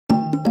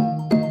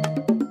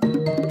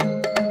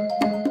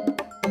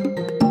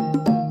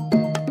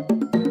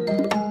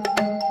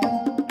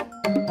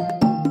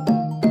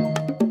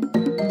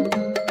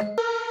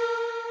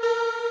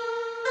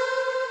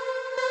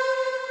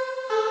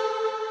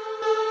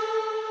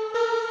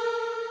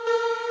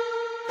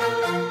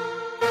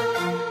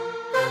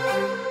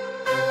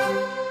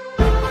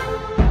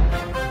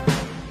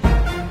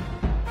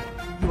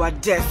you are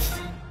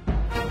deaf.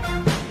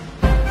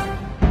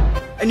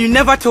 And you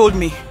never told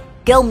me.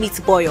 Girl meets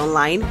boy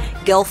online,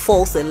 girl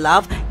falls in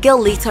love, girl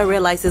later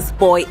realizes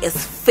boy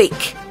is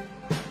fake.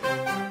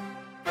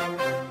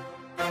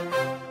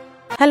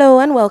 Hello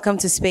and welcome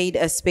to Spade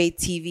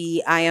TV.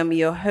 I am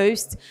your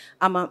host,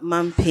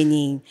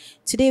 Makafui.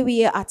 Today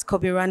we are at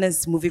Kobi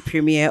Rana's movie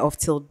premiere of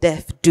Till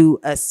Death Do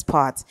Us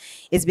Part.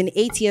 It's been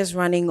 8 years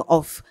running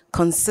of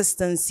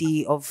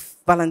consistency of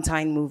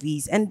Valentine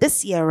movies, and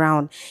this year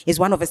around is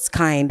one of its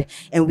kind,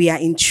 and we are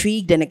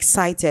intrigued and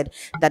excited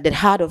that the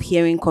hard of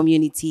hearing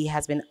community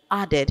has been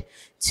added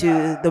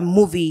to the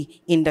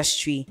movie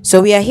industry.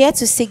 So we are here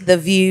to seek the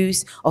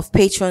views of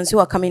patrons who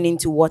are coming in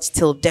to watch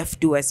Till Death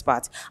Do Us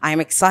Part. I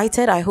am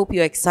excited. I hope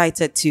you're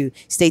excited too.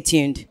 Stay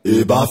tuned.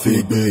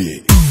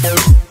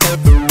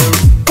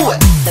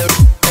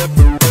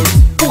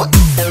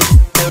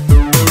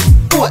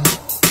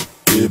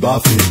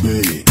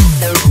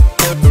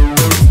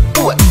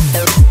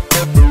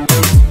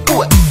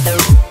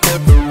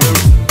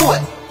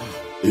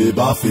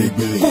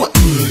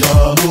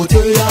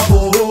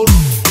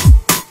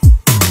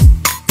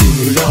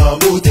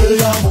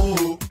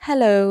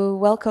 Hello,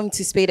 welcome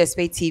to Spade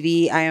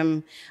TV.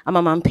 I'm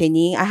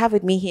Makafui. I have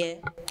with me here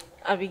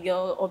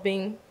Abigail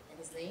Obing. And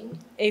his name?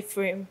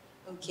 Ephraim.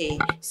 Okay,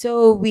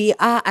 so we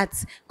are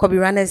at Kobi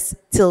Rana's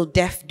Till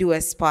Death Do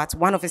Us Part,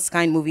 one of its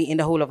kind movie in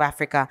the whole of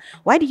Africa.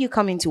 Why did you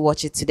come in to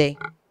watch it today?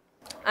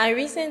 I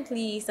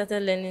recently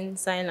started learning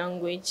sign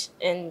language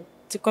and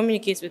to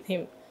communicate with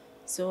him.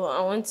 So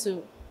I want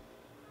to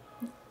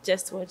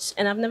just watch.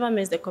 And I've never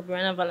missed the Kobi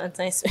Rana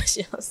Valentine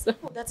special. So.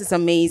 That is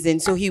amazing.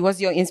 So he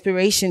was your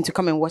inspiration to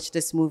come and watch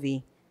this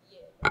movie?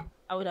 Yeah,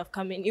 I would have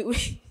come anyway.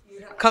 You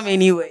would have come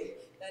anyway.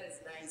 That is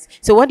nice.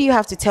 So what do you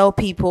have to tell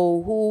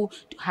people who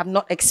have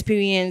not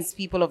experienced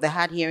people of the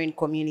hard hearing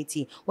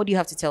community? What do you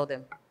have to tell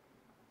them?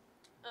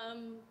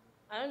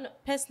 I don't know.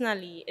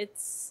 Personally,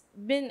 it's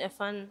been a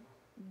fun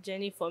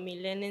journey for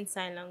me learning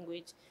sign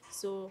language.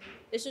 So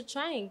they should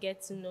try and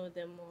get to know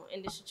them more,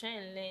 and they should try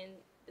and learn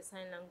the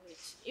sign language.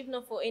 If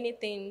not for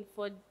anything,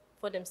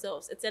 for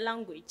themselves. It's a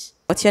language.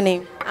 What's your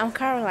name? I'm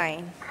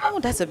Caroline. Oh,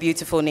 that's a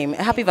beautiful name.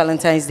 Happy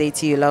Valentine's Day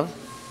to you, love.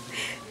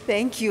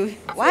 Thank you.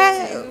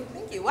 Why?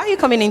 Thank you. Why are you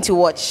coming in to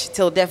watch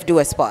Till Death Do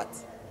Us Part?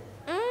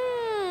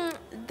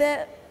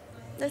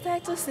 The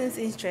title seems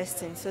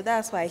interesting, so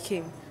that's why I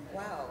came.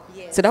 Wow.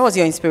 Yes. So that was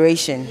your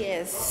inspiration?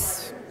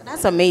 Yes.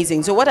 That's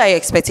amazing. So what are your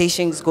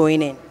expectations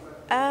going in?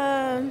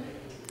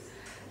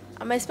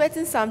 I'm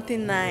expecting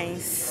something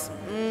nice.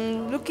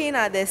 Looking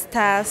at the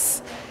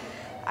stars,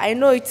 I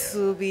know it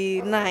will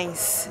be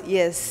nice.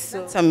 Yes.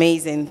 So. That's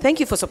amazing. Thank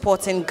you for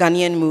supporting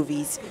Ghanaian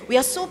movies. We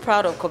are so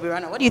proud of Kobi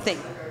Rana. What do you think?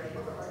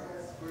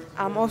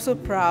 I'm also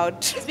proud.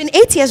 It's been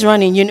 8 years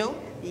running, you know?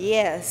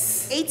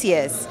 Yes. 8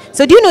 years.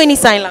 So do you know any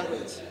sign language?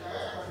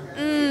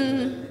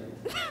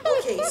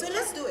 Okay, so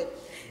let's do it.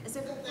 I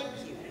said,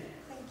 thank you.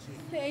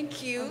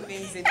 Thank you.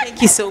 Amazing.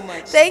 Thank you so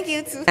much. Thank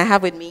you too. I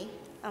have with me.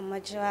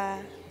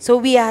 Amajwa. So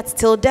we are at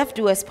Till Death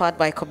Do Us Part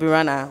by Kobi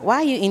Rana. Why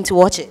are you in to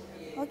watch it?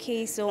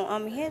 Okay, so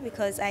I'm here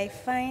because I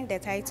find the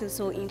title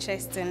so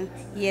interesting.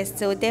 Yes,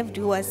 Till Death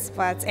Do Us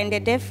Part, and the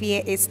deaf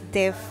here is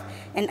deaf.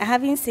 And I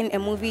haven't seen a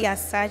movie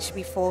as such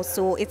before,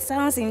 so it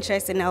sounds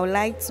interesting. I would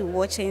like to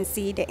watch and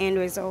see the end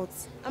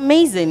results.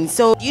 Amazing.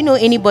 So do you know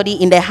anybody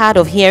in the hard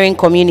of hearing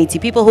community,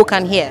 people who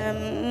can hear?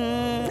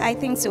 I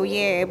think so,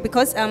 yeah,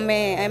 because I'm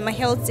a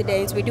health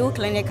student. We do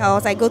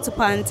clinicals. I go to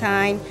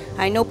Pantine.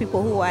 I know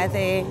people who are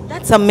there.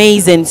 That's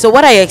amazing. So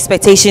what are your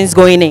expectations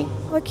going in?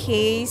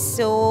 Okay,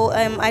 so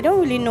I don't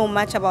really know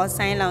much about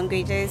sign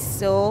languages.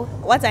 So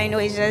what I know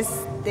is just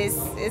this.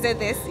 Is it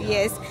this?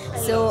 Yes.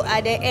 So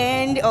at the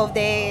end of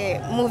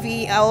the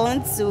movie, I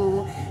want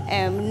to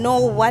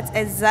know what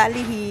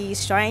exactly he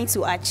is trying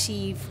to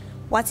achieve,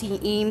 what he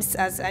aims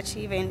at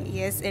achieving,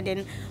 yes, and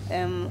then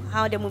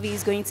how the movie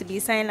is going to be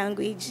sign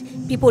language.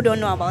 People don't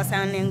know about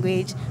sign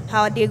language,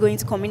 how they're going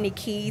to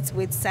communicate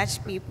with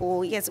such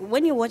people. Yes,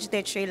 when you watch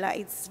the trailer,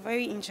 it's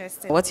very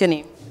interesting. What's your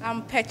name?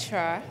 I'm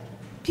Petra.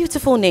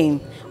 Beautiful name.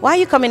 Why are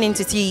you coming in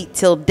to see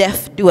Till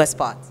Death Do Us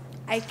Part?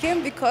 I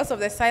came because of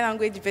the sign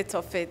language bit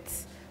of it.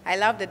 I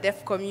love the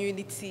deaf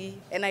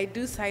community and I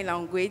do sign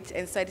language,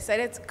 and so I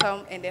decided to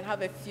come and then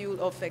have a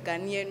feel of a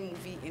Ghanaian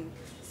movie in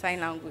sign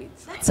language.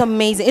 That's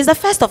amazing. It's the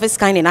first of its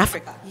kind in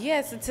Africa.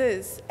 Yes, it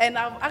is. And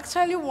I've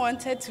actually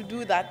wanted to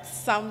do that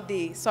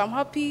someday. So I'm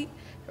happy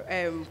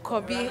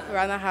Kobi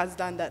Rana has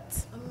done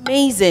that.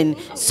 Amazing.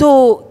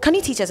 So can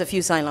you teach us a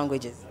few sign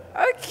languages?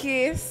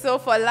 Okay, so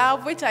for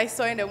love, which I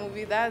saw in the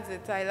movie, that's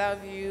it. I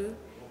love you.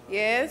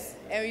 Yes,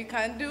 and we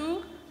can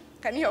do.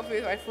 Can you help me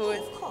with my phone?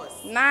 Of course.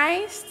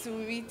 Nice to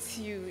meet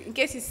you. In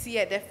case you see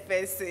a deaf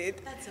person.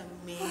 That's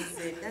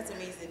amazing. That's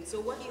amazing.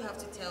 So what do you have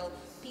to tell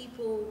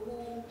people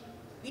who,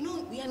 you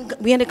know,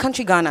 we are in the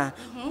country Ghana,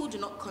 who do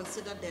not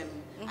consider them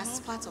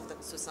as part of the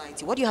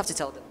society? What do you have to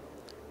tell them?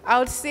 I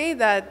would say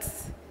that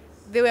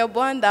they were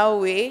born that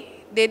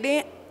way. They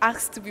didn't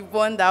ask to be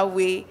born that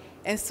way.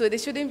 And so they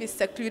shouldn't be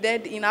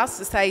secluded in our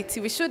society.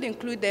 We should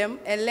include them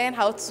and learn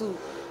how to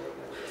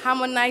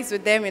harmonize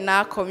with them in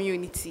our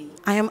community.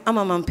 I am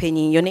Ama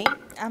Mampenyi. Your name?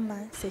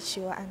 Ama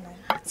Sechiwa Anna.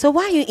 So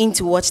why are you in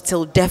to watch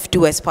Till Death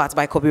Do Us Part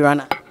by Kobi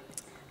Rana?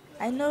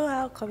 I know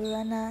how Kobi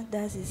Rana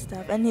does his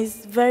stuff, and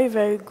he's very,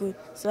 very good.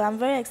 So I'm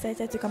very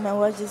excited to come and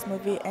watch this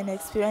movie and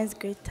experience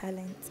great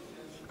talent.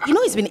 You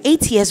know, it's been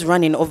 8 years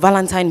running of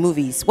Valentine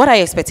movies. What are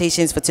your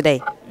expectations for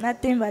today?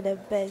 Nothing but the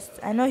best.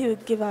 I know he will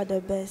give out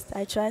the best.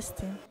 I trust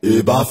him.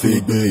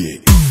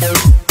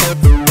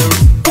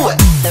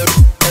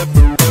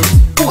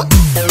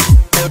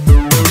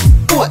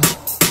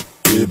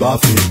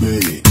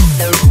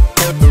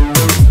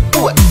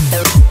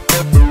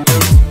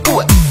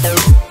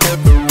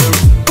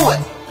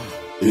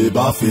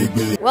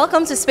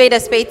 Welcome to Spade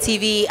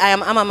TV. I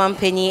am Ama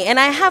Mampenyi, and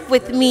I have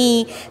with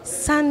me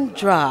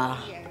Sandra.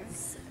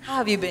 Yes. How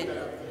have you been?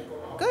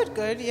 Good,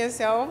 good.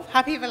 Yourself?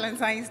 Happy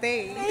Valentine's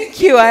Day.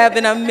 Thank you. I have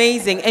been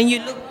amazing, and you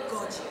look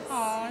gorgeous.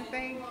 Oh,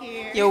 thank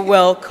you. You're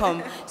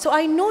welcome. So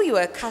I know you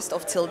are a cast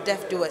of Till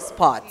Death Do Us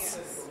Part.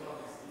 Yes.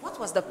 What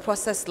was the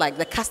process like,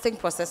 the casting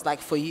process like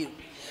for you?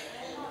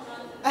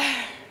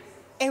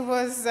 It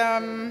was,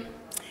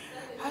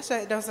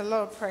 actually, there was a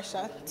lot of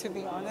pressure, to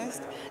be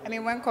honest. I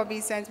mean, when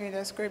Kobi sent me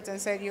the script and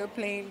said, you're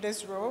playing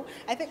this role,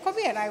 I think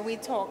Kobi and I, we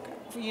talk,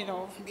 you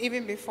know,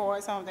 even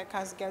before some of the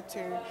cast get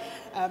to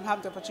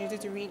have the opportunity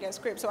to read the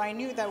script. So I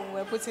knew that we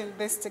were putting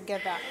this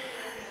together.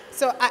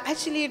 So I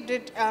actually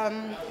did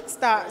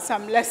start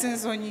some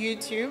lessons on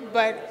YouTube,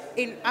 but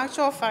in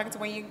actual fact,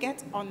 when you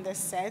get on the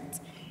set,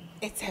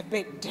 it's a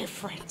bit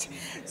different.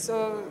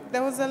 So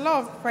there was a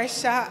lot of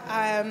pressure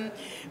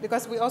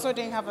because we also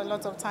didn't have a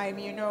lot of time.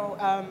 You know,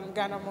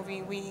 Ghana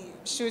movie, we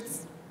shoot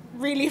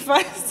really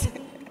fast.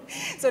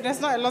 So there's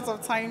not a lot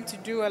of time to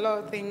do a lot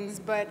of things,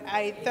 but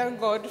I thank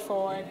God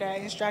for the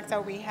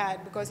instructor we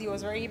had because he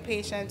was very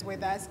patient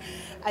with us.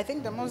 I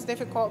think the most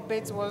difficult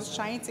bit was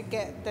trying to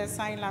get the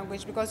sign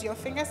language because your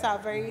fingers are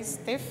very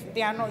stiff.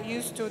 They are not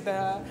used to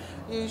the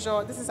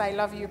usual, this is I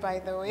love you, by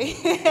the way.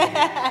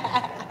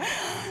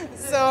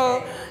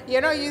 So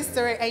you're not used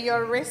to it and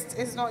your wrist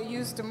is not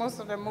used to most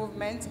of the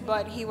movement,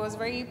 but he was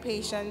very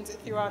patient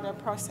throughout the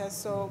process.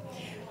 So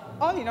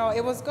all in all,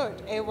 it was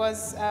good. It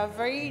was a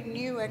very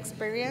new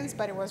experience,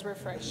 but it was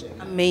refreshing.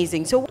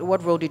 Amazing. So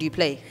what role did you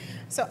play?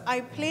 So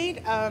I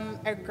played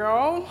a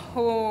girl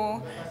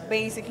who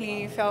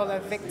basically fell a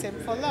victim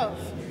for love.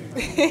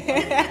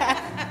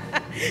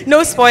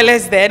 No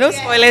spoilers there, no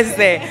spoilers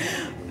there.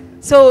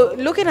 So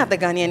looking at the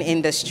Ghanaian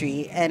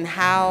industry and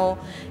how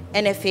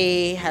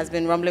NFA has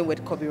been rumbling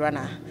with Kobi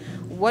Rana,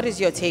 what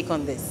is your take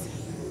on this?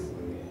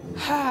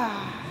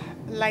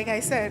 Like I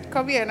said,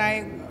 Kobi and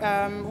I,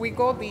 we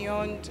go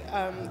beyond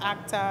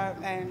actor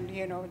and,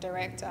 you know,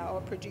 director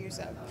or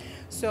producer.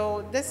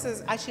 So this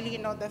is actually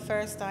not the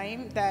first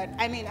time that,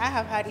 I mean, I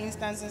have had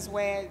instances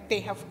where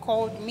they have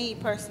called me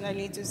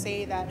personally to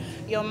say that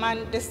your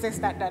man, this,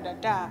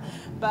 that.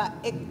 But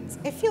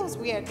it feels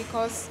weird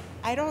because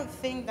I don't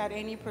think that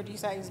any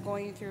producer is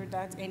going through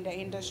that in the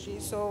industry.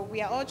 So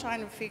we are all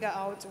trying to figure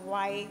out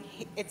why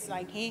it's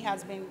like he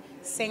has been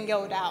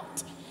singled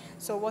out.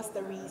 So what's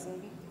the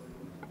reason?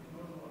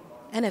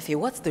 NFA,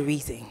 what's the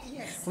reason?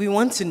 Yes. We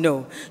want to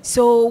know.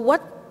 So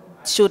what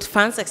should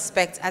fans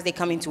expect as they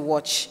come in to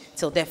watch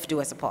Till Death Do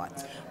Us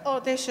Part? Oh,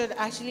 they should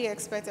actually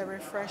expect a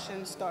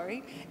refreshing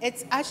story.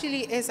 It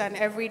actually is an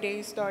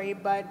everyday story,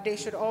 but they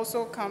should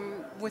also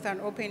come with an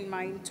open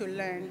mind to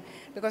learn.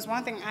 Because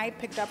one thing I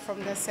picked up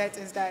from the set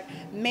is that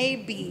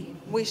maybe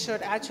we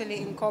should actually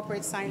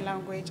incorporate sign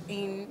language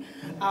in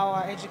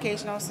our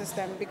educational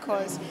system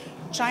because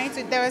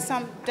there were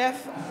some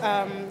deaf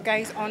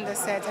guys on the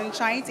set and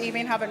trying to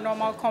even have a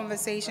normal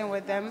conversation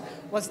with them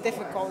was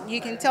difficult.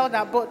 You can tell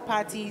that both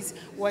parties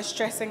were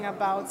stressing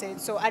about it.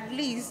 So at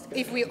least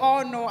if we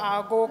all know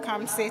our goal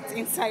come sit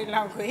in sign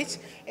language,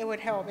 it would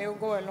help. It would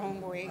go a long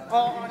way.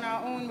 Or on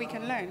our own, we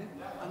can learn.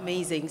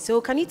 Amazing.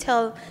 So can you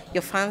tell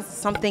your fans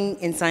something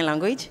in sign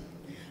language?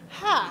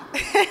 I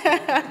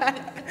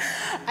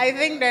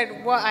think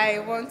that what I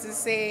want to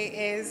say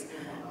is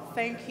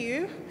thank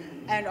you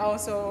and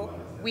also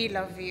we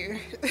love you.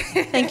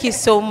 Thank you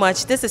so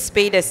much. This is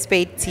Spade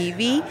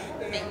TV.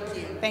 Thank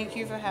you. Thank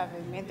you for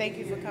having me and thank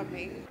you for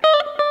coming.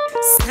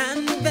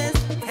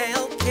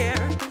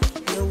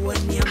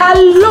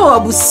 Hello,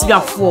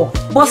 Abusiafo.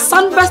 But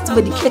Sunburst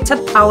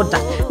medicated powder.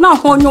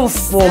 Now, on your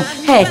form.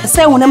 Hey,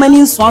 say when a man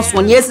in swans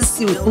one years is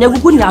never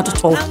good out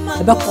at all.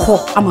 About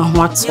cock, I'm a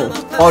what so.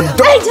 Or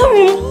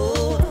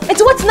don't.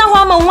 It's what now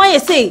I'm why you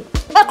say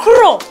a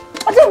crow.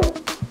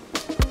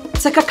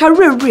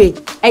 Sakakarere,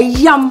 a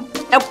yam,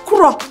 a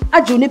crow,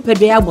 a juniper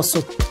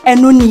so.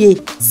 And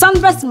only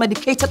Sunburst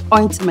medicated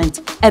ointment,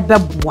 a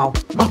bebwao.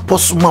 My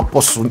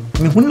possum,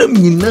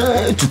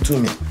 to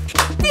me.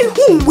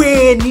 Who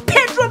when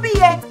Pedro be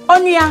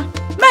Onya,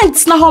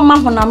 men's na home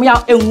man when I'm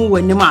out and who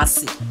when the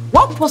massy.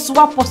 What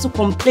possible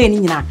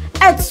complaining na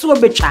at so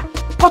betra,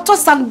 Potter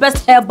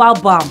Sunburst herbal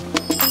balm.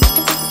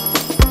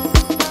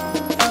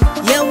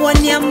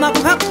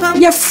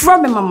 You're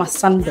from Mama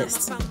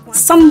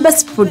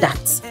Sunburst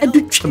products, a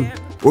do trim,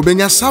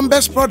 Obenya some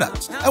best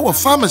products. Our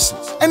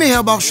pharmacies, any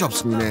herbal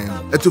shops in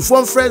them. To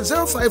phone friend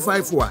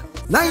 0551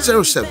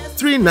 907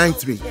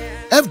 393.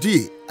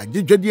 FDA. I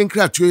did Jadi and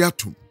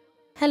Kratu.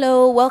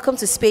 Hello, welcome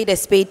to Spade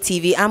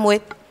TV. I'm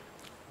with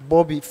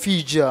Bobby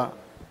Fija.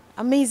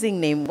 Amazing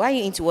name. Why are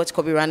you into watch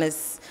Kobi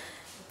Rana's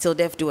Till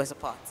Death Do Us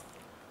Apart?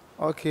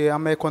 Okay,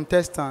 I'm a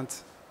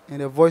contestant in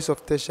the Voice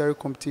of Tertiary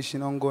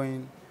competition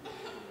ongoing.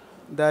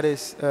 That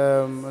is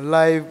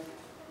live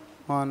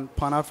on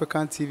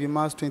Pan-African TV,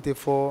 Mass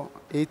 24,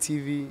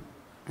 ATV,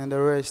 and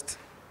the rest.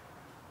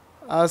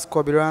 As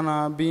Kobi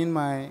Rana being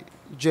my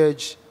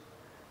judge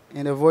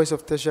in the Voice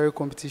of Tertiary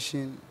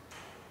competition,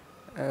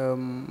 we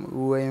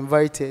were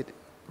invited.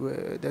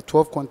 The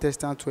 12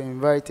 contestants were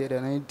invited,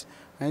 and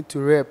I need to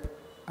rep.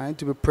 I need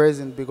to be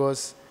present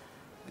because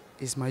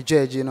he's my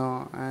judge, you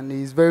know, and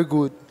he's very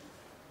good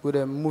with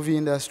the movie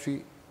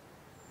industry.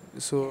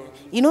 So,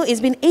 you know,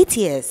 it's been 8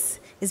 years.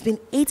 It's been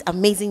 8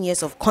 amazing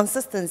years of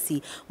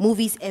consistency,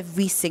 movies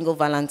every single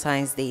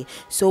Valentine's Day.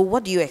 So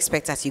what do you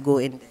expect as you go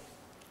in?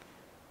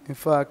 In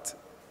fact,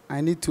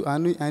 I need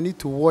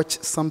to watch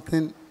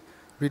something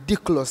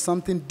ridiculous,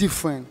 something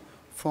different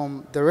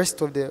from the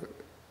rest of the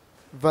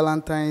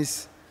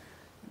Valentine's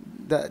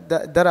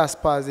that has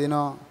passed, you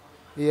know.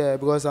 Yeah,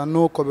 because I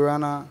know Kobi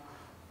Rana,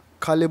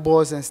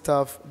 Calibers and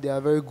stuff, they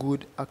are very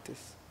good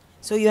actors.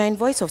 So you are in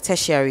Voice of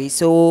Tertiary,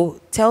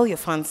 so tell your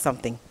fans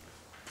something.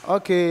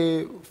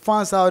 Okay,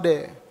 fans out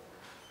there,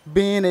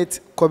 being it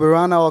Kobi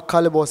Rana or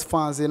Calibers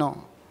fans, you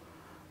know,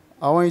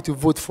 I want you to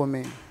vote for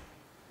me.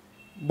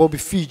 Bobby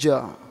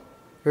Fija,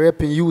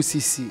 repping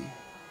UCC.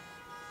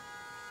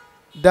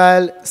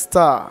 Dial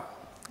star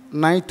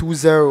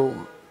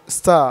 920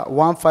 star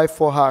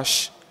 154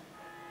 hash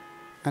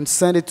and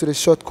send it to the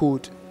short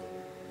code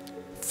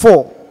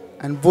 4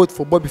 and vote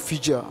for Bobby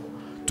Fija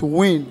to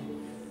win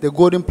the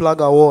Golden Plug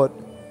Award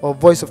of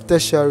Voice of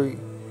Tertiary.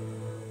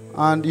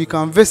 And you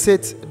can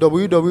visit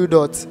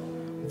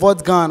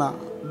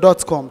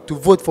www.voteghana.com to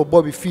vote for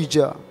Bobby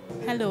Fija.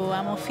 Hello,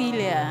 I'm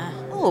Ophelia.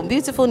 Oh,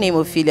 beautiful name,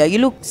 Ophelia. You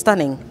look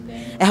stunning.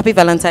 A happy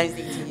Valentine's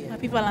Day to you.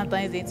 Happy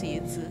Valentine's Day to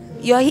you too.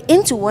 You are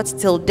into what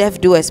Till Death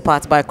Do Us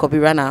Part by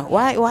Kobi Rana.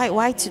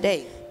 Why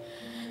today?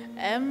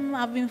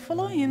 I've been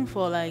following him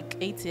for like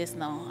 8 years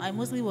now. I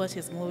mostly watch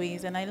his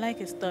movies and I like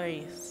his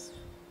stories.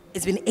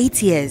 It's been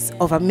 8 years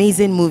of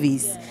amazing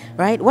movies,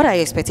 right? What are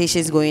your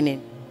expectations going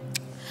in?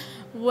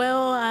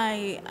 Well,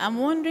 I'm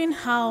wondering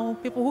how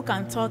people who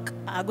can talk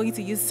are going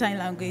to use sign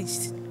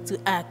language to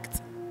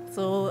act.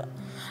 So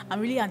I'm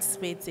really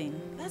anticipating.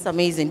 That's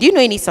amazing. Do you know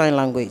any sign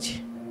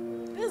language?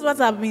 This is what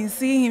I've been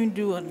seeing him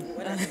do.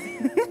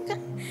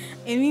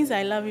 It means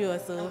I love you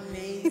also.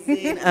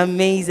 Amazing,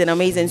 amazing,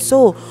 amazing.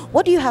 So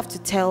what do you have to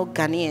tell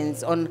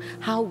Ghanaians on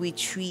how we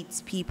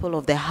treat people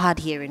of the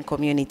hard-hearing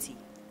community?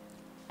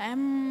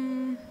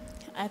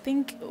 I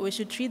think we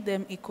should treat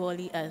them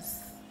equally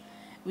as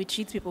we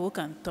treat people who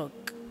can talk.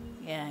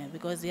 Yeah,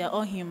 because they are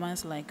all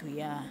humans like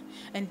we are.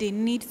 And they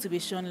need to be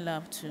shown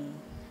love too.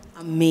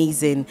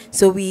 Amazing.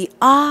 So we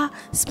are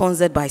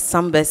sponsored by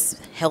Sambes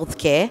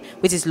Healthcare,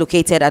 which is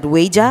located at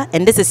Wager.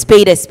 And this is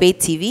Spade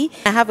TV.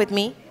 I have with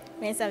me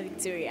Mensa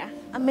Victoria.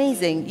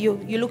 Amazing.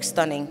 You look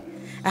stunning.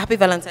 A happy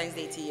Valentine's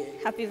Day to you.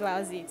 Happy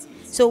Valentine's Day.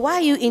 So why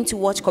are you into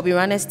watch Kobi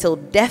Rana's Till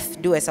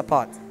Death Do Us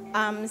Apart?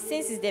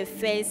 Since it's the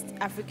first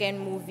African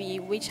movie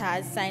which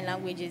has sign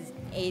languages,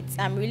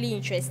 I'm really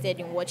interested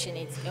in watching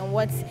it and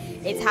what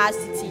it has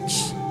to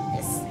teach.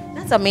 Yes.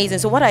 That's amazing.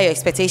 So what are your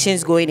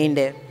expectations going in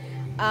there?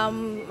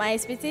 My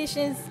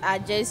expectations are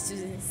just to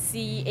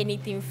see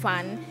anything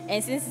fun.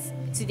 And since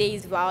today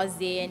is Val's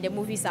Day and the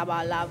movie is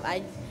about love,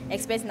 I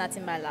expect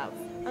nothing but love.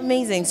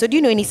 Amazing. So do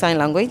you know any sign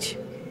language?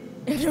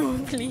 No,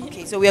 please.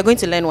 Okay, so we are going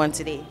to learn one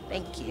today.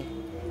 Thank you.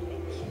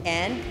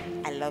 And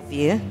I love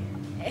you.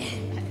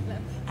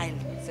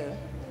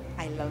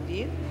 I love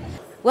you.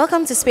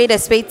 Welcome to Spade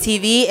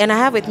TV, and I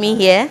have with me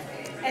here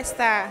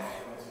Esther.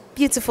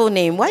 Beautiful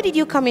name. Why did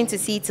you come in to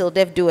see Till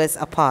Death Do Us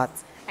Apart?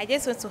 I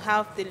just want to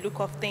have the look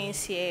of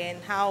things here and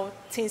how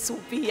things will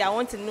be. I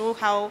want to know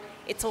how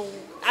it will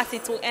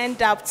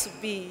end up to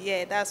be.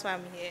 Yeah, that's why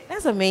I'm here.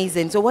 That's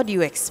amazing. So what do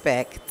you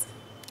expect?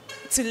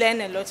 To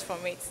learn a lot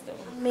from it, though.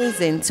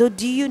 Amazing. So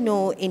do you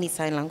know any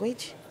sign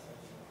language?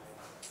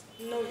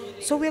 No,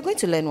 really. So we're going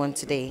to learn one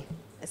today.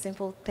 A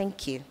simple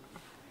thank you.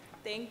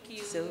 Thank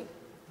you. So,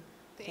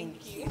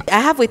 thank you. I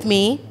have with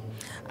me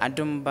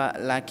Adumba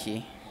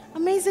Lucky.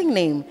 Amazing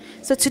name.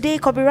 So today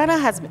Kobi Rana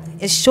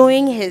is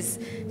showing his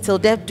Till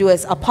Death Do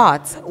Us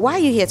Apart. Why are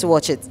you here to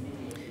watch it?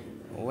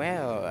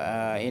 Well,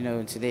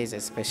 today is a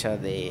special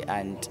day,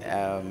 and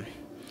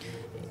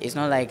it's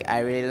not like I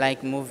really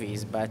like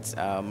movies, but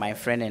my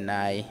friend and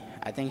I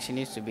think she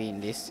needs to be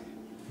in this.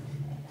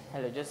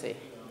 Hello, Jose.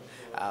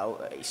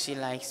 She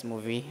likes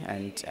movie,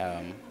 and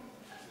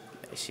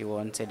she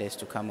wanted us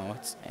to come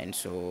out, and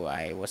so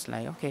I was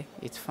like, okay,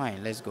 it's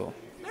fine, let's go.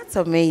 That's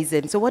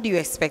amazing. So what do you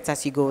expect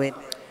as you go in?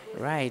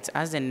 Right,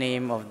 as the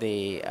name of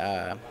the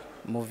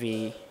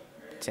movie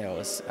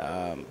tells,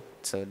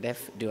 till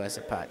death do us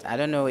apart. I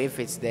don't know if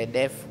it's the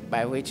death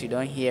by which you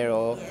don't hear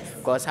or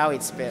because how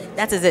it's spelled.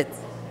 That is it.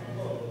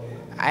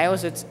 I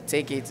also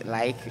take it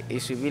like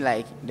it should be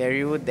like the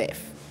real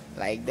death.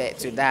 Like that,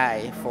 to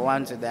die, for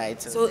one to die.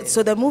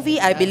 So the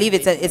movie, I believe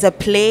it's a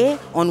play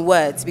on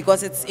words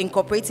because it's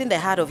incorporating the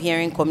hard of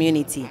hearing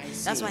community.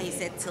 That's why he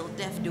said till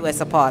death do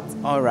us apart.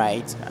 All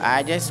right.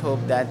 I just hope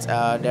that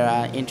there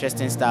are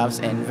interesting stuffs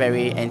and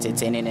very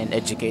entertaining and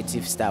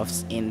educative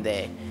stuffs in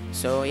there.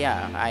 So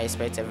yeah, I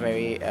expect a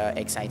very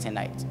exciting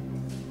night.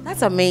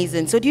 That's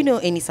amazing. So do you know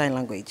any sign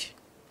language?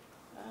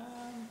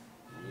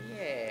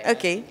 Yeah.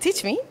 Okay,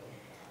 teach me.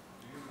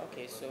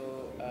 Okay, so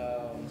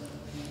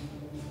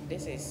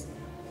this is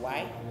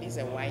Y. This is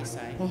a Y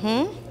sign.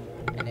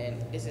 And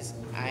then this is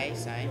I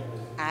sign.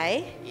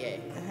 I? Yeah.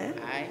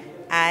 I.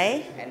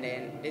 I. And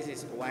then this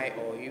is Y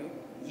or U.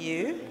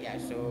 You? Yeah,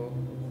 so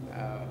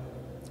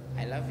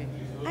I love you.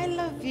 I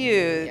love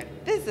you. Yeah.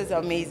 This is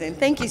amazing.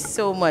 Thank you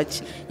so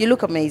much. You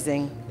look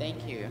amazing.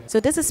 Thank you. So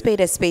this is Spade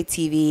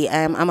TV.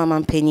 I'm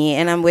Amamam Penny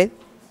and I'm with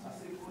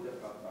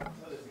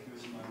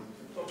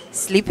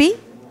Sleepy?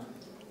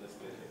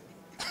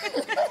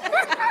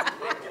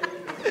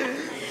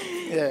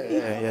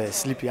 Yeah,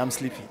 sleepy. I'm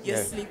sleepy.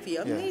 You're sleepy.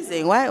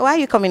 Amazing. Why are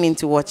you coming in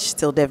to watch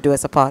Till Death Do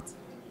Us Apart?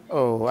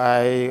 Oh,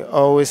 I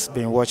always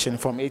been watching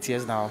from 8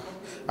 years now.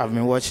 I've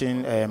been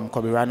watching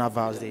Kobi Rana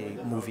Vows Day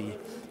movie,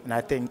 and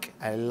I think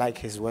I like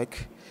his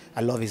work.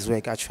 I love his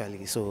work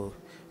actually. So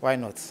why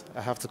not?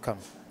 I have to come.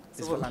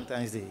 It's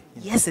Valentine's Day.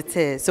 Yes, it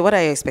is. So what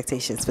are your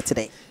expectations for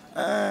today?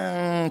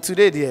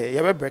 Today, dear,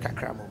 you have break a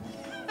cram.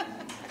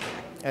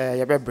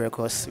 You have break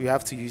because we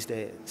have to use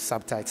the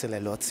subtitle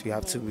a lot. We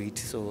have to read.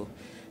 So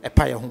a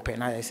pie home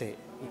pen, I say,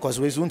 because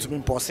we're soon to be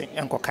imposing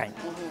and cocaine.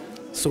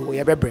 So we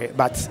have a break.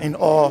 But in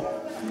all,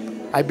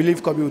 I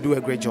believe Kobi will do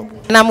a great job.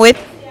 And I'm with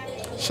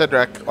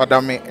Shadrach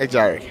Odame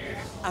Ejari.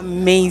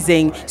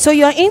 Amazing. So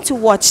you're in to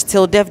watch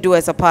Till Death Do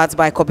Us Apart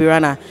by Kobi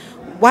Rana.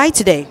 Why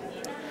today?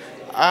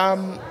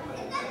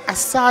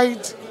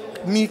 Aside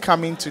me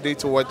coming today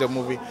to watch the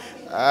movie,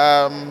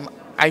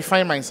 I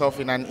find myself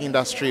in an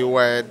industry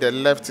where the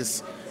left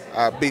is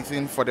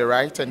beating for the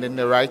right, and then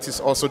the right is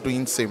also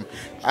doing same.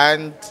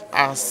 And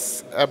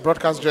as a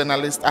broadcast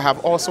journalist, I have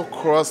also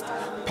crossed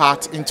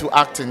path into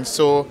acting.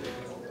 So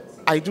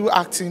I do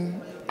acting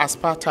as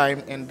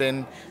part-time, and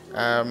then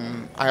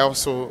I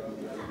also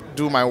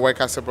do my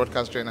work as a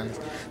broadcast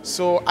journalist.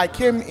 So I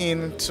came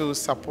in to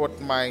support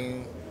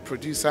my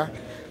producer,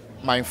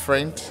 my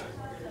friend,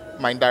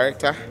 my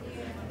director,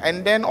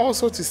 and then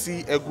also to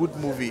see a good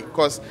movie.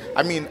 Because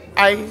I mean,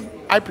 I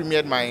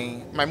premiered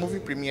my movie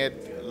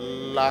premiered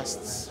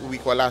last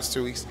week or last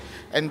 2 weeks,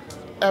 and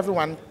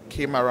everyone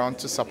came around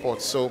to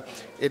support. So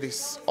it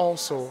is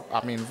also,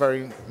 I mean,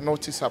 very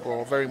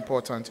noticeable, very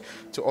important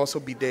to also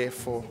be there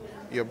for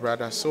your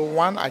brother. So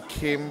one, I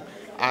came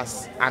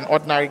as an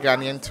ordinary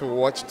Ghanaian to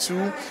watch.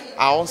 Two,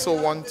 I also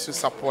want to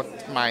support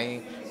my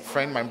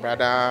friend, my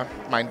brother,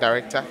 my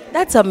director.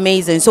 That's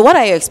amazing. So what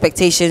are your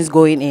expectations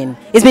going in?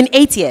 It's been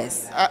 8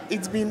 years.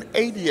 It's been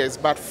 8 years,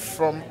 but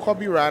from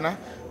Kobi Rana,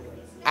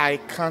 I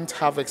can't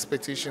have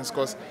expectations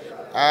because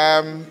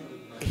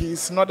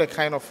he's not the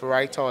kind of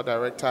writer or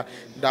director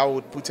that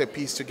would put a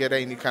piece together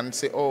and you can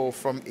say, oh,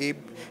 from A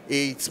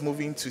it's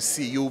moving to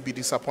C, you'll be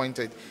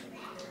disappointed.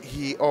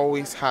 He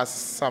always has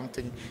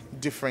something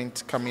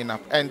different coming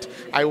up. And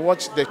I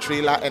watched the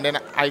trailer and then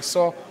I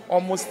saw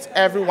almost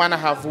everyone I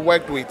have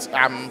worked with,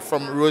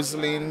 from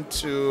Rosalind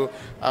to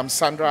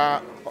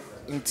Sandra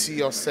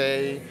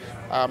Inti-Osei,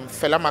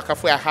 Fela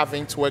Makafui I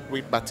haven't worked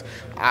with, but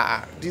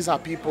these are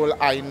people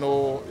I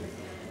know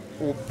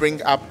who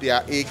bring up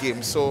their A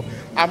game. So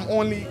I'm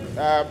only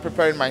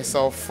preparing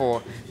myself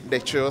for the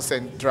chills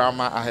and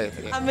drama ahead.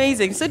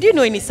 Amazing. So do you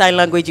know any sign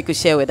language you could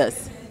share with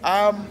us?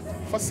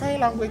 For sign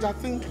language, I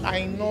think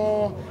I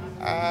know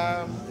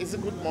it's a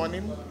good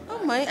morning.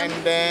 Oh my. And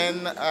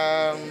then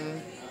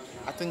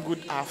I think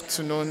good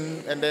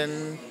afternoon, and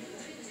then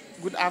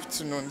good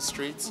afternoon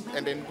straight,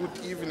 and then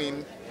good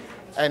evening,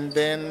 and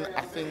then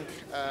I think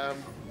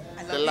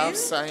the love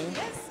sign,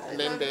 and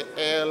then the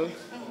L,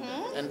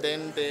 and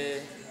then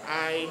the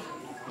I,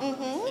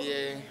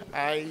 yeah,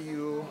 I,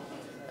 you.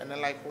 And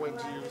then, like, where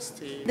do you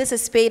stay? This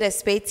is Spade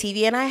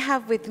TV, and I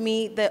have with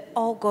me the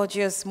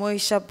all-gorgeous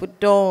Moisha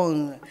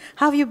Budong.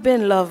 How have you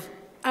been, love?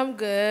 I'm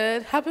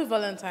good. Happy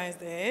Valentine's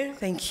Day.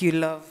 Thank you,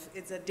 love.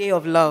 It's a day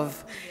of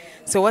love.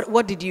 So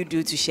what did you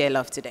do to share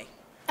love today?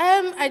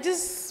 I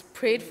just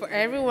prayed for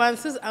everyone.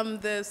 Since I'm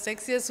the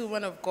sexiest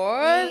woman of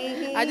God,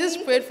 I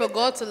just prayed for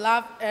God to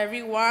love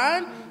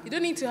everyone. You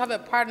don't need to have a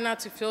partner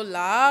to feel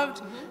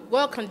loved.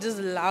 God can just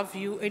love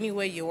you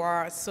anywhere you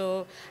are.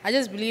 So I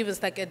just believe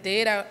it's like a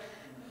day that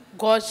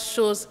God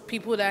shows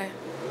people that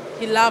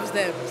He loves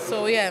them.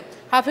 So yeah,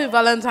 happy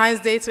Valentine's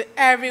Day to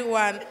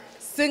everyone.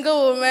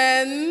 Single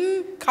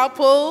women,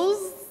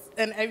 couples,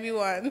 and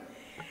everyone.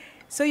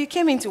 So you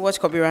came in to watch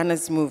Kobi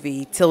Rana's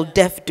movie, Till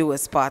Death Do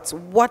Us Part.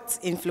 What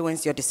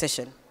influenced your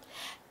decision?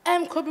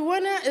 Kobi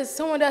Rana is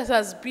someone that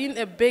has been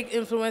a big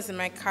influence in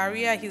my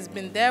career. He's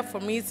been there for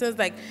me since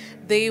like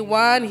day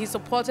one. He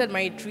supported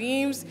my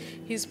dreams.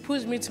 He's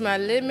pushed me to my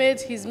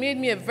limits. He's made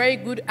me a very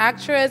good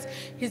actress.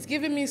 He's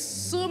given me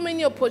so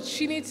many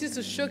opportunities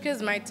to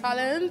showcase my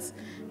talents.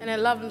 And I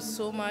love him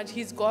so much.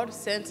 He's God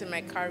sent in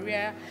my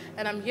career.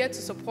 And I'm here to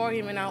support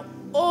him. And I'll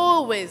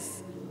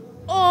always,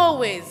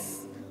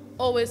 always,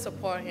 always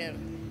support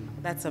him.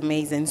 That's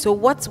amazing. So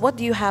what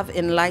do you have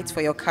in light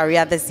for your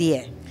career this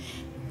year?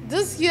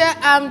 This year,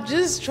 I'm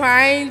just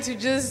trying to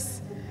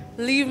just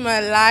live my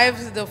life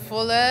to the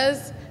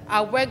fullest.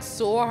 I worked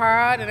so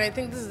hard, and I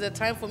think this is the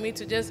time for me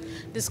to just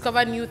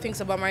discover new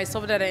things about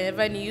myself that I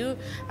never knew.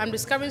 I'm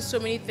discovering so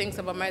many things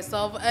about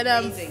myself, and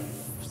I'm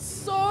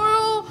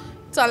so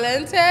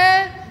talented,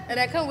 and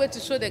I can't wait to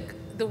show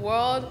the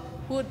world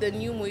who the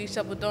new Maurice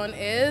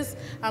is.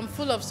 I'm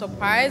full of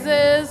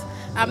surprises.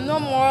 I'm no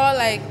more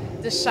like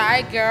the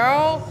shy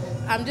girl.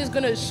 I'm just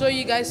going to show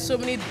you guys so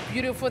many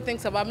beautiful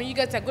things about me. You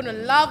guys are going to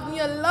love me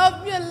and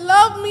love me and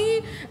love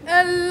me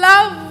and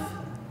love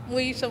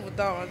Maurice.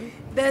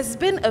 There's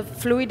been a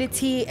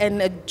fluidity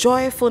and a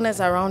joyfulness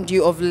around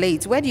you of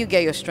late. Where do you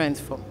get your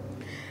strength from?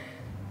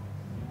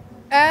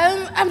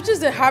 I'm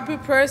just a happy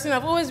person.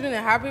 I've always been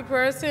a happy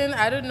person.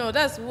 I don't know.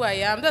 That's who I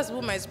am. That's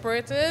who my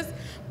spirit is.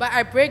 But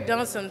I break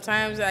down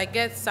sometimes. I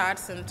get sad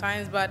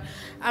sometimes. But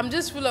I'm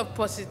just full of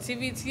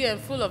positivity and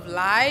full of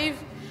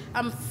life.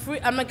 I'm free.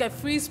 I'm like a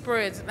free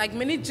spirit, like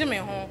many Jimmy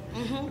home.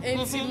 I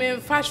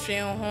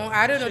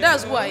don't know.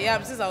 That's who I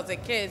am since I was a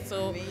kid.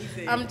 So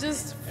amazing. I'm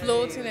just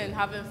floating and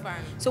having fun.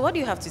 So what do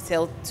you have to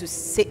tell to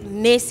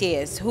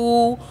naysayers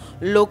who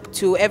look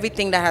to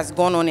everything that has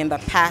gone on in the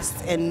past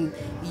and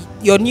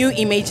your new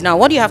image now?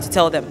 What do you have to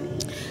tell them?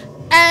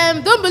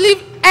 Don't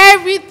believe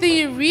everything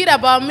you read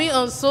about me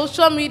on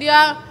social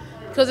media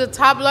because the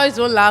tabloids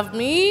don't love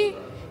me.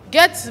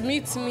 Get to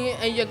meet me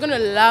and you're gonna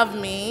love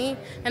me.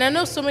 And I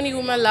know so many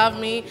women love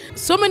me.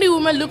 So many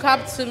women look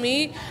up to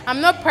me. I'm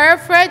not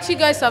perfect. You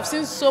guys have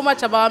seen so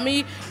much about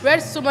me,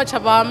 read so much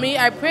about me.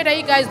 I pray that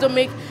you guys don't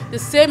make the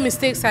same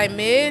mistakes I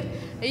made.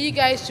 And you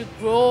guys should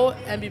grow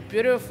and be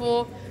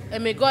beautiful.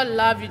 And may God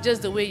love you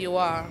just the way you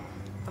are.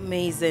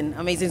 Amazing,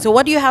 amazing. So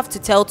what do you have to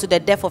tell to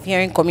the deaf of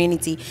hearing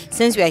community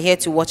since we are here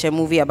to watch a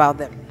movie about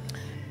them?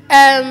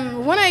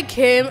 When I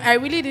came, I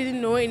really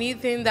didn't know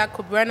anything that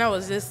Kobi Rana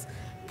was just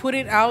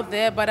putting out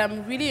there, but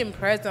I'm really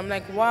impressed. I'm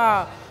like,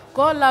 wow,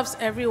 God loves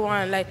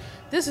everyone. Like,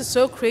 this is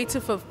so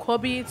creative of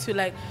Kobi to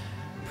like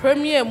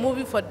premiere a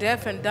movie for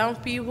deaf and dumb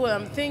people.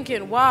 I'm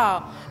thinking,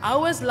 wow, I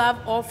always love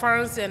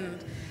orphans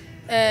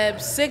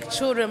and sick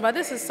children, but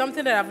this is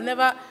something that I've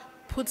never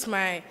put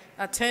my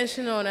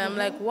attention on. And I'm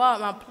like, wow,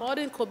 I'm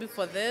applauding Kobi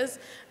for this,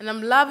 and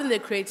I'm loving the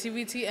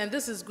creativity, and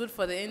this is good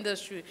for the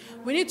industry.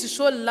 We need to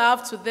show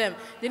love to them.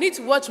 They need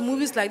to watch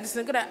movies like this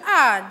and go like,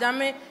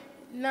 damn it.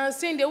 Now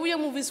saying that we are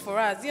movies for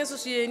us. Yes,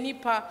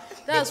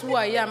 that's who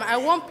I am. I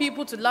want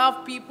people to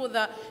love people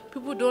that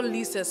people don't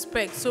least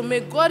expect. So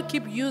may God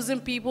keep using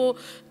people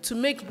to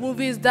make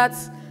movies that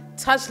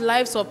touch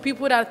lives of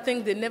people that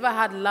think they never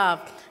had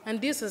love.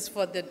 And this is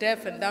for the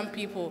deaf and dumb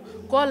people.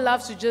 God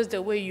loves you just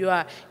the way you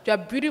are. You are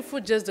beautiful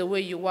just the way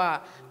you are.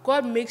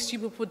 God makes you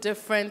people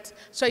different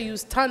so you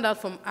stand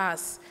out from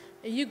us.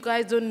 And you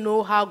guys don't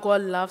know how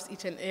God loves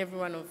each and every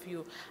one of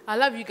you. I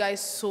love you guys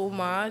so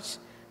much.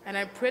 And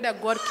I pray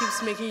that God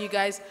keeps making you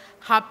guys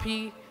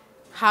happy,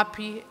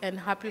 happy, and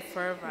happy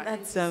forever.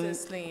 That's in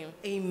Jesus' name.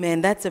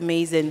 Amen. That's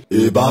amazing. And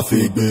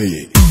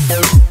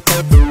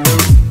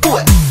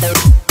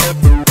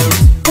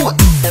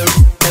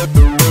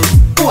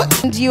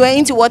you were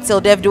into what Till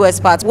Death Do Us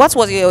Part. What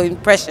was your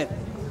impression?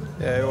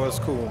 Yeah, it was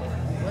cool.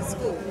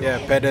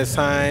 Yeah, better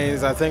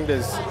signs. I think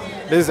this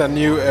is a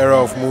new era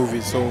of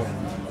movies. So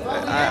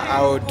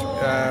I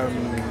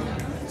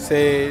would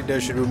say there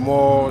should be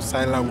more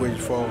sign language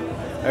for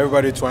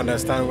everybody to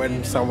understand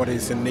when somebody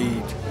is in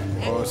need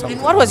or something.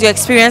 And what was your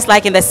experience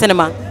like in the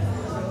cinema?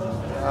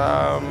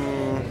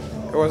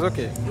 It was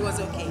okay. It was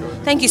okay.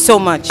 Thank you so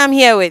much. I'm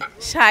here with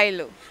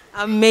Shiloh.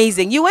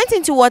 Amazing. You went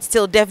into what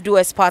Till Death Do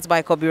Us Part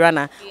by Kobi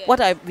Rana. Yeah. What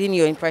have been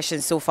your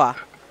impressions so far?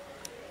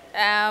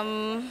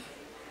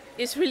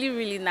 It's really,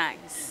 really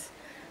nice.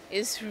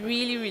 It's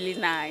really, really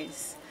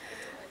nice.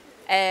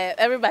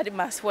 Everybody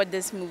must watch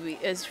this movie.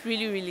 It's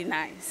really, really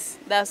nice.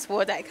 That's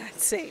what I can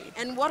say.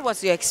 And what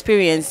was your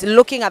experience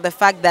looking at the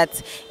fact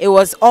that it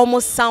was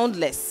almost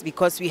soundless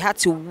because we had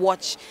to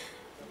watch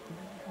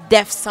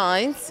deaf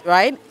signs,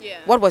 right?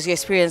 Yeah. What was your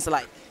experience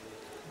like?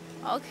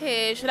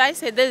 Okay, should I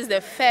say this is the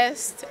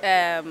first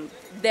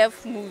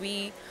deaf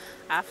movie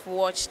I've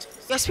watched.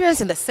 Your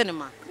experience in the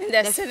cinema? In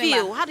the cinema.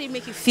 Feel. How do you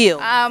make you feel?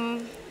 A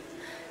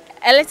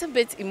little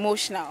bit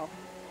emotional.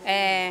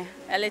 A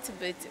little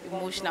bit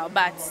emotional,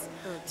 but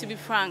to be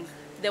frank,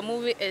 the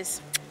movie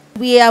is...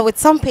 We are with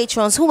some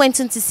patrons who went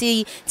in to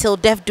see Till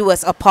Death Do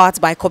Us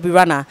Apart by Kobi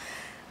Rana.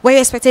 Were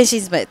your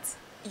expectations met?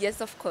 Yes,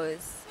 of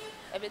course.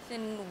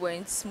 Everything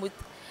went smooth.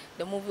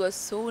 The movie was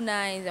so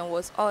nice and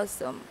was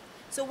awesome.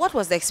 So what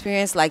was the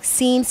experience like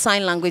seeing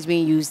sign language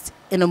being used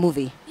in a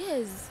movie?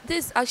 Yes,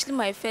 this is actually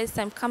my first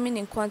time coming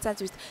in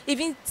contact with,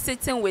 even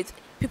sitting with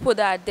people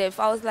that are deaf.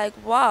 I was like,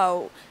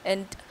 wow.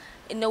 And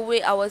in a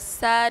way, I was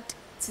sad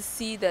to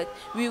see that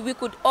we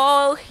could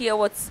all hear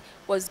what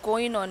was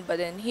going on, but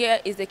then here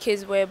is the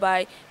case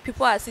whereby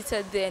people are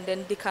seated there and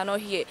then they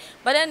cannot hear.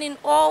 But then in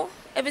all,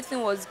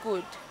 everything was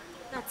good.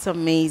 That's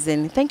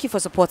amazing. Thank you for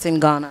supporting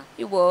Ghana.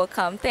 You're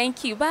welcome.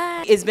 Thank you.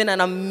 Bye. It's been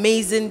an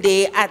amazing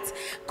day at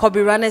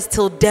Kobi Rana's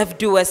Till Death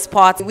Do Us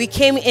Part. We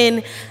came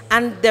in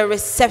and the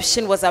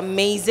reception was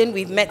amazing.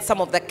 We've met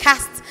some of the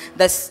cast,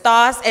 the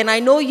stars, and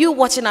I know you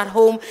watching at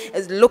home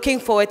is looking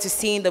forward to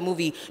seeing the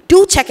movie.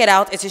 Do check it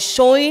out. It is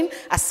showing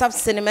at some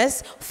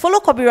cinemas. Follow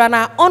Kobi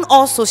Rana on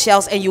all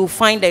socials and you'll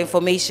find the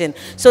information.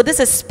 So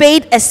this is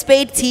Spade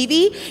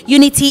TV,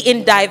 Unity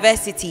in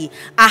Diversity.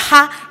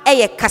 Aha,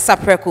 eye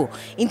Kasapreko.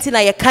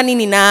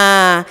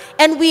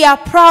 And we are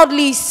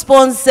proudly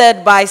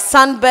sponsored by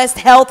Sunbest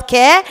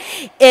Healthcare.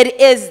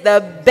 It is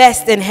the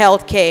best in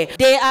healthcare.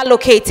 They are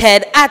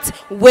located at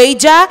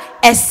Wager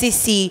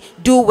SCC.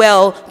 Do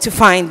well to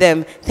find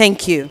them.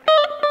 Thank you.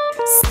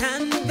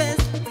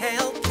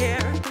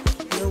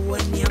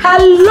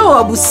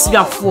 Hello,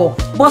 Abusiafo.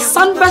 But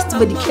Sunbest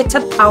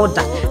medicated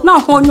powder.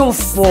 Now, on your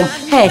form.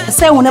 Hey,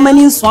 say when a man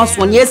in swans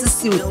one years is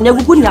still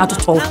never good out to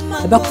talk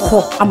about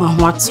cock. I'm a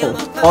what so.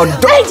 Or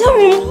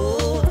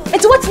don't.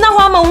 It's what's now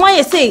I'm why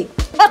you say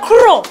a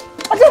crow.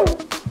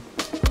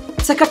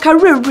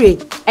 Sakakarere,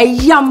 a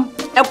yam,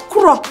 a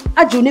crow,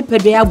 a juniper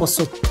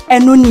bosso,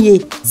 and only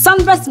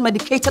Sunbest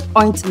medicated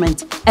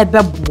ointment, a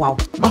bebwao.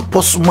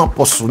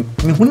 Maposu,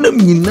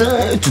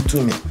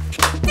 to me.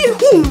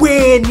 Who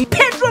when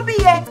Pedro be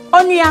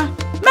onia,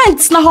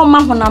 men's na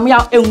home when I'm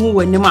out and who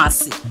in the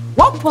massy.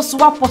 What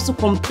posu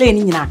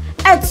complaining na,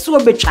 at so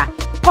betra,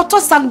 Koto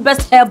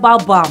Sunbest herbal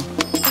balm.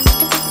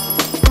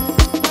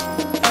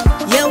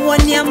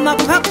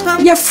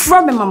 You're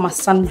from Mama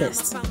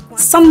Sunbest.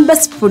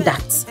 Sunbest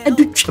products, a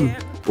duchum.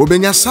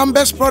 Obenya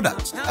Sunbest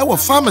products, our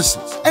pharmacies,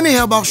 any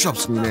herbal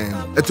shops in name.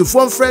 At to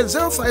phone friend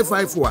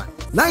 0551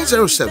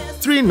 907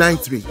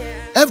 393.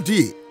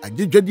 FDA, I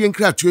did get the